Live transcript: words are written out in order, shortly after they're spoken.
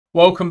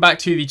Welcome back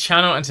to the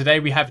channel, and today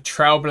we have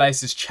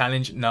Trailblazers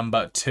challenge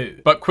number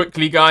 2. But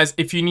quickly guys,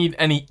 if you need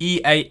any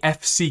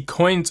Eafc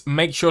coins,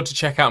 make sure to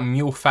check out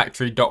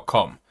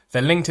mulefactory.com.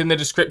 They're linked in the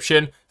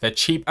description, they're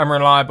cheap and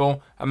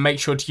reliable, and make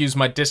sure to use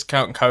my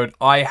discount code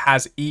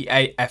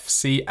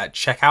IHASEAFC at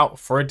checkout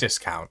for a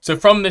discount. So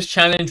from this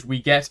challenge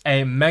we get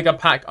a mega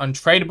pack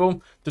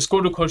untradeable. The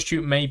squad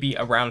costume may be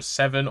around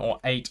 7,000 or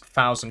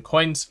 8,000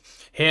 coins.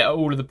 Here are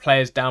all of the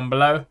players down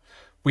below.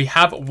 We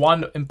have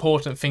one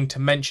important thing to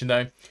mention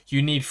though.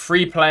 You need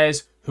 3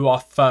 players who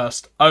are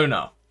first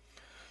owner.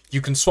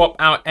 You can swap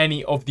out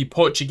any of the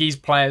Portuguese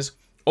players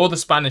or the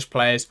Spanish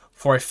players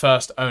for a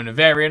first owner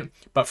variant,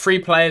 but 3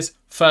 players,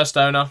 first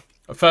owner.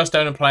 A first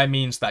owner player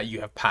means that you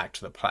have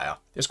packed the player.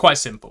 It's quite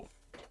simple.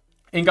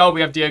 In goal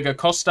we have Diego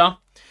Costa.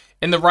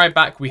 In the right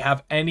back we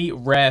have any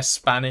rare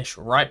Spanish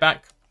right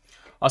back.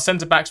 Our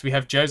centre backs we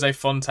have Jose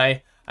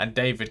Fonte and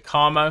David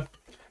Carmo.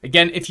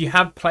 Again, if you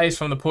have players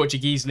from the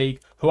Portuguese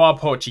league who are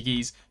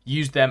Portuguese,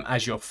 use them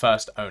as your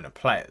first owner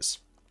players.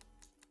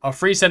 Our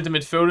 3 centre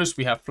midfielders,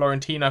 we have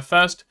Florentino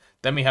first,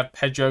 then we have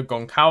Pedro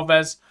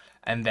Goncalves,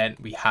 and then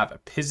we have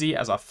Pizzi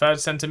as our third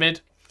centre mid.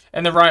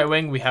 In the right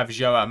wing, we have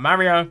João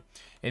Mario.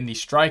 In the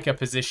striker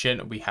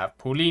position, we have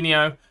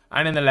Paulinho,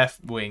 and in the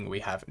left wing,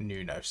 we have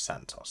Nuno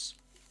Santos.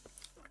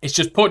 It's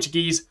just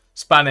Portuguese,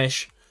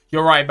 Spanish.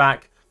 Your right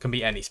back can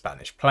be any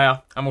Spanish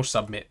player, and we'll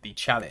submit the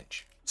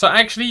challenge. So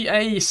actually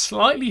a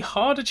slightly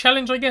harder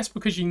challenge, I guess,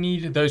 because you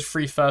need those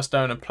 3 first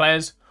owner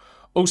players.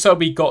 Also,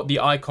 we got the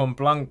Icon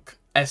Blanc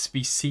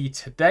SBC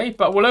today,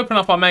 but we'll open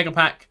up our mega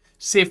pack,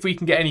 see if we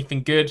can get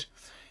anything good.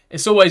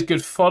 It's always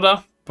good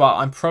fodder, but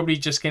I'm probably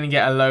just going to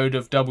get a load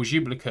of double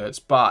duplicates.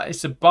 But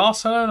it's a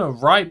Barcelona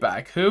right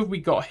back. Who have we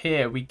got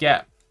here? We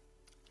get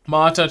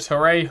Marta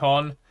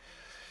Torrejon.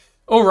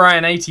 Alright,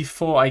 an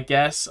 84, I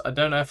guess. I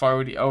don't know if I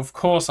already... Oh, of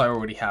course I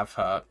already have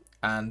her.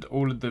 And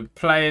all of the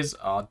players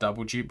are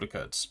double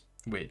duplicates,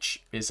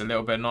 which is a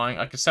little bit annoying.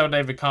 I could sell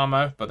David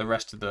Carmo, but the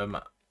rest of them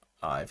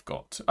I've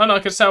got. Oh no, I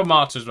could sell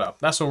Marta as well.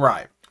 That's all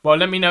right. Well,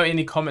 let me know in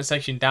the comment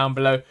section down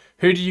below.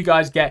 Who do you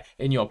guys get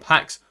in your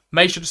packs?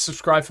 Make sure to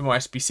subscribe for more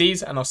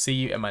SBCs, and I'll see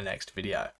you in my next video.